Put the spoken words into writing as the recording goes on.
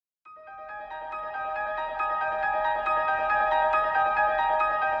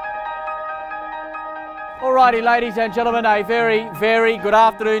Alrighty, ladies and gentlemen, a very, very good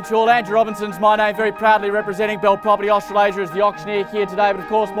afternoon to you all. Andrew Robinson's my name, very proudly representing Belle Property Australasia as the auctioneer here today, but of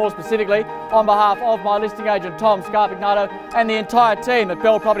course more specifically on behalf of my listing agent Tom Scapignato and the entire team at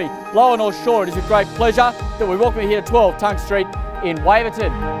Belle Property Lower North Shore. It is with great pleasure that we welcome you here to 12 Tunks Street in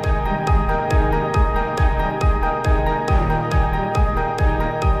Waverton.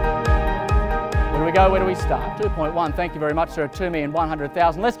 Where do we start? 2.1, thank you very much, sir, at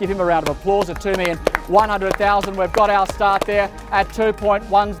 2,100,000. Let's give him a round of applause at 2,100,000. We've got our start there at 2.1,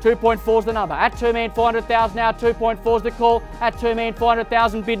 2.4 is the number. At 2,400,000 now, 2.4 is the call. At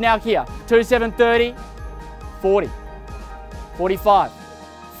 2,400,000 bid now here. 2,730, 40, 45,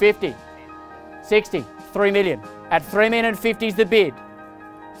 50, 60, 3 million. At 3,050,000 is the bid.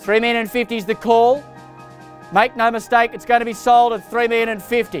 3,050,000 is the call. Make no mistake, it's going to be sold at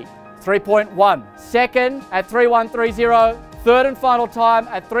 3,050,000. 3.1. Second at 3,130. Third and final time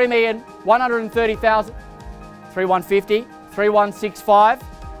at 3,130,000. 3,150. 3,165.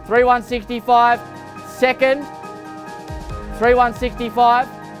 3,165. Second. 3,165.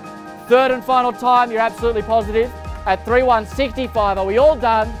 Third and final time, you're absolutely positive, at 3,165. Are we all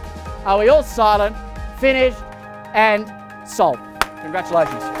done? Are we all silent? Finished and sold.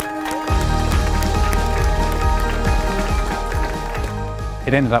 Congratulations.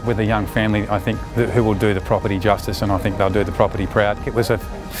 It ended up with a young family, I think, who will do the property justice, and I think they'll do the property proud. It was a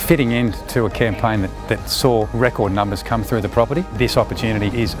fitting end to a campaign that saw record numbers come through the property. This opportunity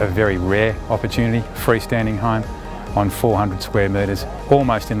is a very rare opportunity, freestanding home on 400 square metres,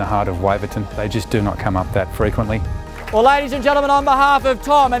 almost in the heart of Waverton. They just do not come up that frequently. Well, ladies and gentlemen, on behalf of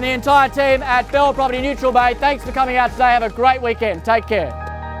Tom and the entire team at Belle Property Neutral Bay, thanks for coming out today. Have a great weekend. Take care.